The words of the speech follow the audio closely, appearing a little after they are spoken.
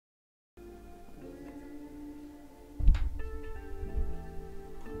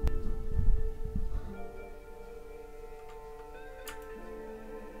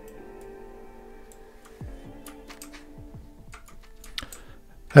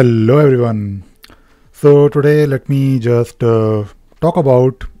Hello everyone. So today let me just talk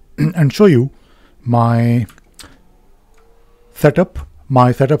about and show you my setup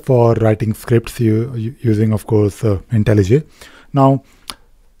for writing scripts using of course IntelliJ. Now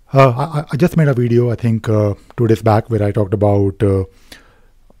I just made a video I think 2 days back where I talked about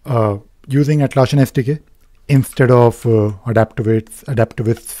using Atlassian SDK instead of adaptivists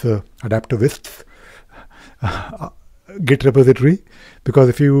Git repository, because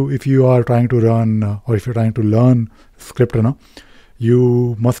if you are trying to run or if you're trying to learn ScriptRunner,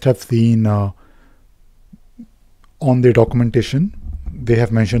 you must have seen on the documentation they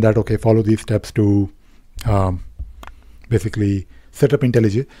have mentioned that follow these steps to basically set up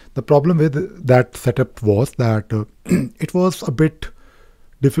IntelliJ. The problem with that setup was that it was a bit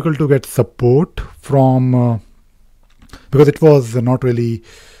difficult to get support from because it was not really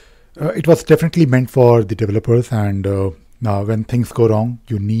it was definitely meant for the developers, and now when things go wrong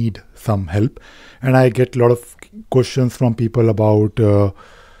you need some help. And I get a lot of questions from people about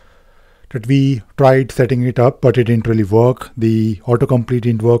that we tried setting it up but it didn't really work, the autocomplete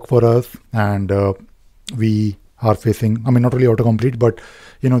didn't work for us, and we are facing, I mean not really autocomplete, but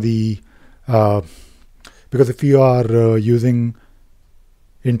the because if you are using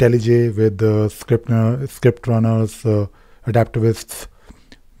IntelliJ with the ScriptRunners adaptivists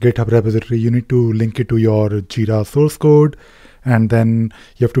GitHub repository, you need to link it to your Jira source code, and then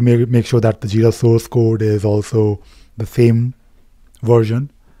you have to make sure that the Jira source code is also the same version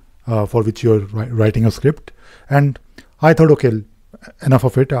for which you're writing a script. And I thought, okay, enough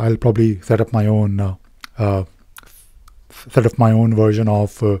of it. I'll probably set up my own version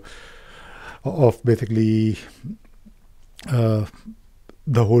of basically the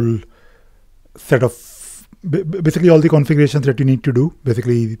whole set of basically all the configurations that you need to do,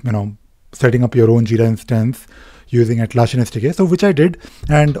 basically setting up your own Jira instance using Atlassian SDK, so which I did.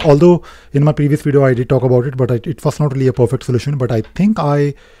 And although in my previous video I did talk about it, but it was not really a perfect solution, but I think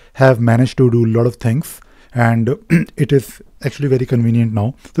I have managed to do a lot of things, and it is actually very convenient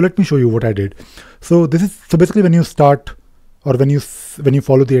now. So let me show you what I did. So basically when you start, or when you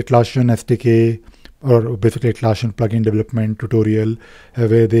follow the Atlassian SDK or basically Atlassian plugin development tutorial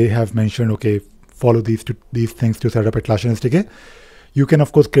where they have mentioned, okay, follow these things to set up Atlassian SDK, you can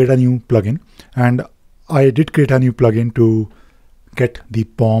of course create a new plugin. And I did create a new plugin to get the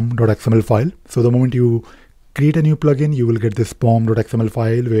pom.xml file. So the moment you create a new plugin, you will get this pom.xml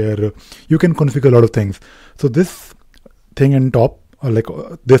file where you can configure a lot of things. So this thing on top, or like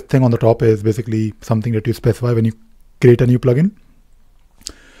this thing on the top, is basically something that you specify when you create a new plugin.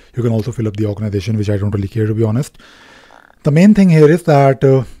 You can also fill up the organization, which I don't really care, to be honest. The main thing here is that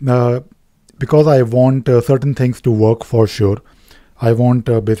because I want certain things to work for sure, I want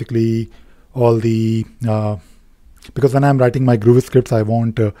basically all the, because when I'm writing my Groovy scripts, I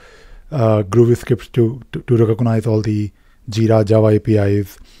want Groovy scripts to recognize all the Jira Java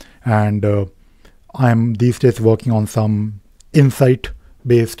APIs. And I'm these days working on some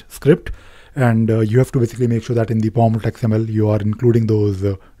insight-based script. And you have to basically make sure that in the pom.xml, you are including those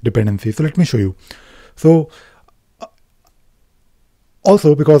dependencies. So let me show you. So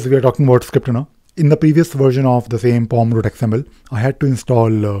also, because we are talking about ScriptRunner, in the previous version of the same pom.xml, I had to install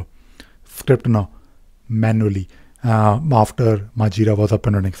ScriptRunner manually after my Jira was up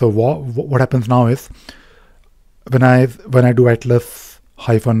and running. So what happens now is when I do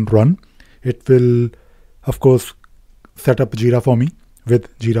atlas-run, it will of course set up Jira for me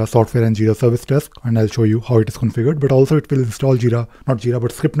with Jira software and Jira service desk, and I'll show you how it is configured. But also it will install Jira, not Jira, but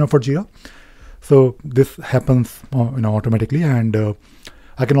ScriptRunner for Jira. So this happens automatically, and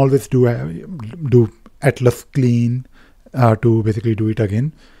I can always do Atlas clean to basically do it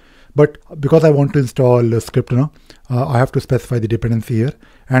again. But because I want to install ScriptRunner, I have to specify the dependency here,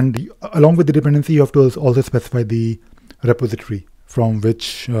 and along with the dependency, you have to also specify the repository from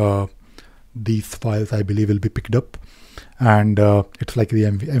which these files, I believe, will be picked up, and it's like the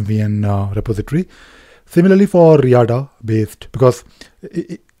MVN repository. Similarly for Riada based, because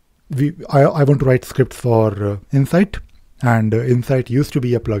I want to write scripts for Insight, and Insight used to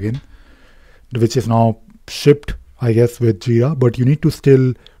be a plugin which is now shipped, I guess, with Jira, but you need to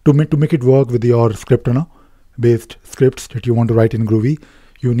still, to make it work with your ScriptRunner based scripts that you want to write in Groovy,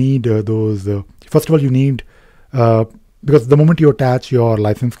 you need those, first of all you need, because the moment you attach your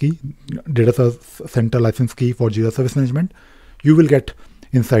license key, data center license key for Jira Service Management, you will get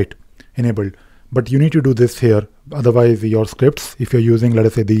Insight enabled. But you need to do this here, otherwise your scripts, if you're using, let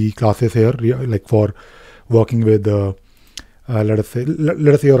us say, the classes here, like for working with, let us say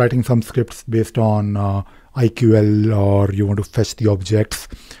you're writing some scripts based on IQL, or you want to fetch the objects,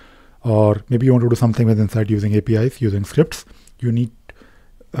 or maybe you want to do something with Insight using APIs, using scripts, you need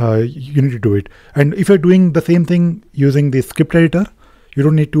you need to do it. And if you're doing the same thing using the script editor, you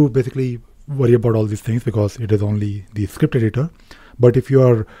don't need to basically worry about all these things because it is only the script editor. But if you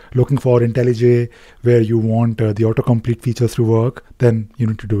are looking for IntelliJ where you want the autocomplete features to work, then you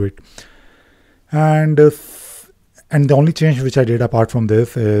need to do it. And the only change which I did apart from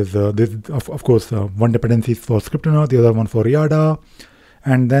this is this, of course, one dependency is for ScriptRunner, the other one for Riada.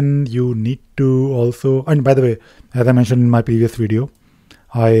 And then you need to also, and by the way, as I mentioned in my previous video,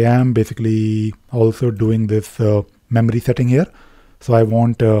 I am basically also doing this memory setting here. So I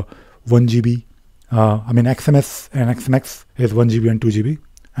want 1 GB. I mean, XMS and XMX is 1 GB and 2 GB.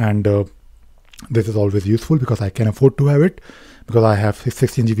 And this is always useful because I can afford to have it because I have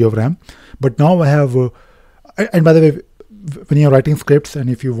 16 GB of RAM. But now I have, and by the way, when you're writing scripts and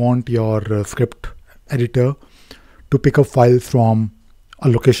if you want your script editor to pick up files from a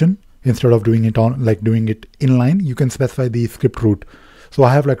location instead of doing it inline, you can specify the script root. So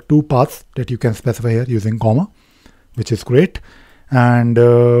I have like 2 paths that you can specify here using comma, which is great. And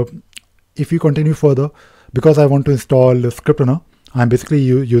if you continue further, because I want to install ScriptRunner, I'm basically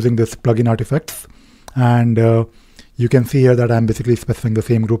using this plugin artifacts. And you can see here that I'm basically specifying the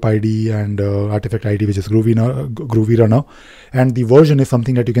same group ID and artifact ID, which is Groovy Runner. And the version is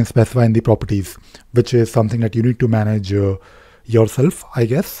something that you can specify in the properties, which is something that you need to manage yourself, I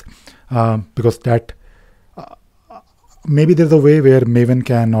guess, because that maybe there's a way where Maven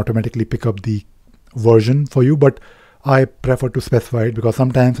can automatically pick up the version for you, but I prefer to specify it because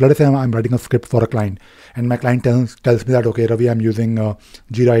sometimes, let us say I'm writing a script for a client and my client tells me that, okay, Ravi, I'm using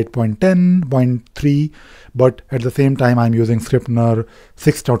Jira 8.10.3, but at the same time, I'm using ScriptRunner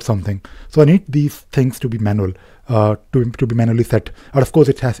 6 dot something. So I need these things to be manual, to be manually set. And of course,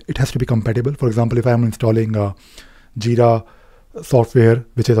 it has to be compatible. For example, if I'm installing Jira software,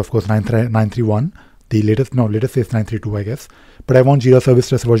 which is of course 931, the latest is 932, I guess, but I want Jira Service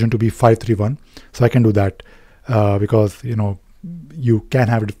Desk version to be 531, so I can do that. Because you can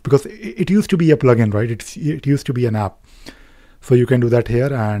have it because it used to be a plugin, right? It used to be an app, so you can do that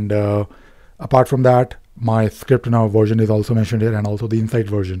here. And apart from that, my ScriptRunner version is also mentioned here, and also the Insight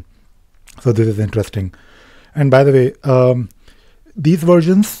version. So this is interesting. And by the way, these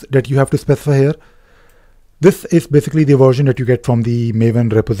versions that you have to specify here, this is basically the version that you get from the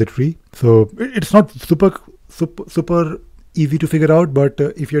Maven repository. So it's not super easy to figure out, but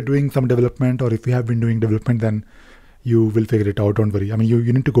if you're doing some development or if you have been doing development, then you will figure it out. Don't worry. I mean, you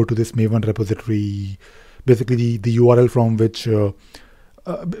need to go to this Maven repository, basically the URL from which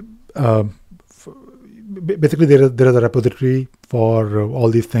basically there is a repository for all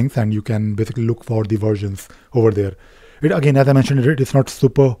these things, and you can basically look for the versions over there. Again, as I mentioned, it's not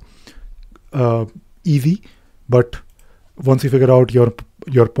super easy, but once you figure out your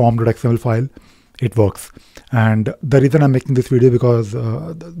pom.xml file, it works. And the reason I'm making this video because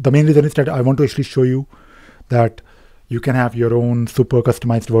the main reason is that I want to actually show you that you can have your own super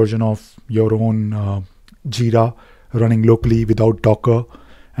customized version of your own Jira running locally without Docker.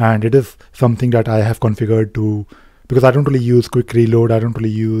 And it is something that I have configured to, because I don't really use quick reload. I don't really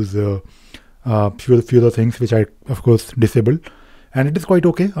use few other things, which I of course disable. And it is quite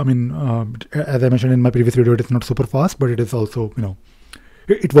okay. I mean, as I mentioned in my previous video, it is not super fast, but it is also,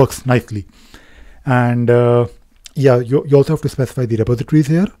 it works nicely. And yeah, you also have to specify the repositories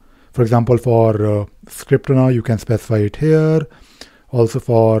here. For example, for ScriptRunner, you can specify it here. Also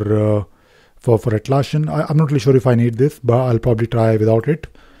for Atlassian, I'm not really sure if I need this, but I'll probably try without it.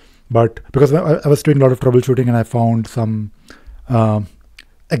 But because I was doing a lot of troubleshooting and I found some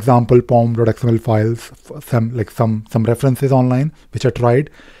example pom.xml files, some references online, which I tried.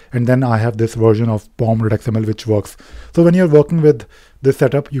 And then I have this version of pom.xml, which works. So when you're working with this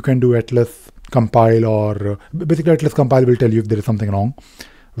setup, you can do Atlas compile, or basically Atlas compile will tell you if there is something wrong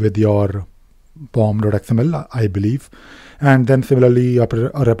with your pom.xml, I believe. And then similarly, a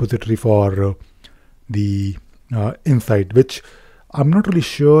repository for the Insight, which I'm not really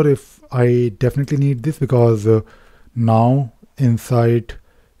sure if I definitely need this, because now Insight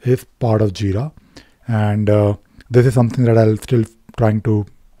is part of Jira. And this is something that I'll still trying to,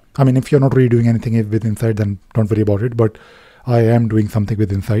 I mean, if you're not really doing anything with Insight, then don't worry about it. But I am doing something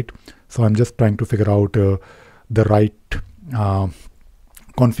with Insight. So I'm just trying to figure out the right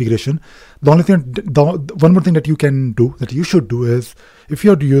configuration. The only thing, one more thing that you can do, that you should do, is if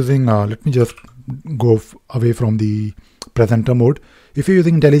you're using, let me just go away from the presenter mode. If you're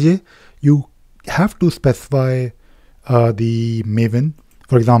using IntelliJ, you have to specify the Maven.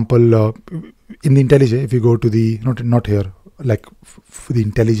 For example, in the IntelliJ, if you go to the, not here, like for the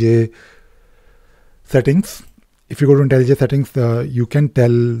IntelliJ settings, if you go to IntelliJ settings, you can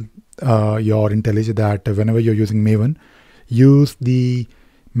tell your IntelliJ that whenever you're using Maven, use the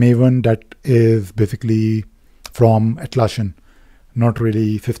Maven that is basically from Atlassian, not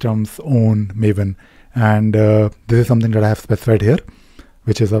really system's own Maven. And this is something that I have specified here,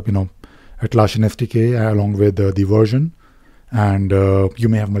 which is Atlassian SDK along with the version. And you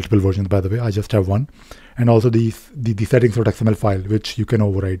may have multiple versions, by the way. I just have one. And also the settings.xml file, which you can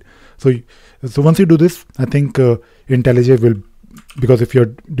override. So once you do this, I think IntelliJ will, because if you're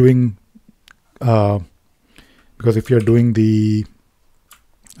doing the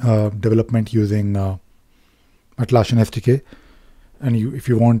development using Atlassian SDK, and if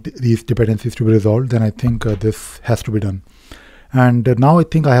you want these dependencies to be resolved, then I think this has to be done. And now I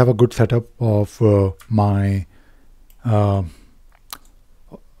think I have a good setup of my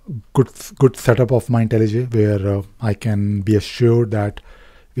good setup of my IntelliJ, where I can be assured that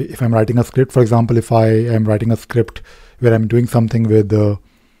if I'm writing a script, for example, if I am writing a script where I'm doing something with,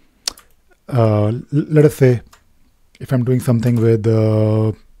 let us say, if I'm doing something with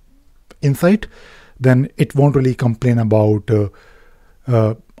Insight, then it won't really complain about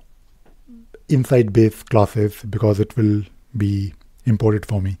Insight-based classes because it will be imported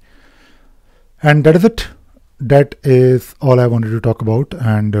for me. And that is it. That is all I wanted to talk about,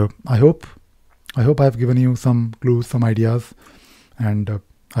 and I hope I've given you some clues, some ideas, and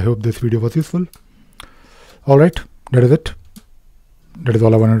I hope this video was useful. All right, that is it. That is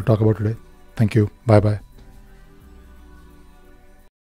all I wanted to talk about today. Thank you. Bye bye.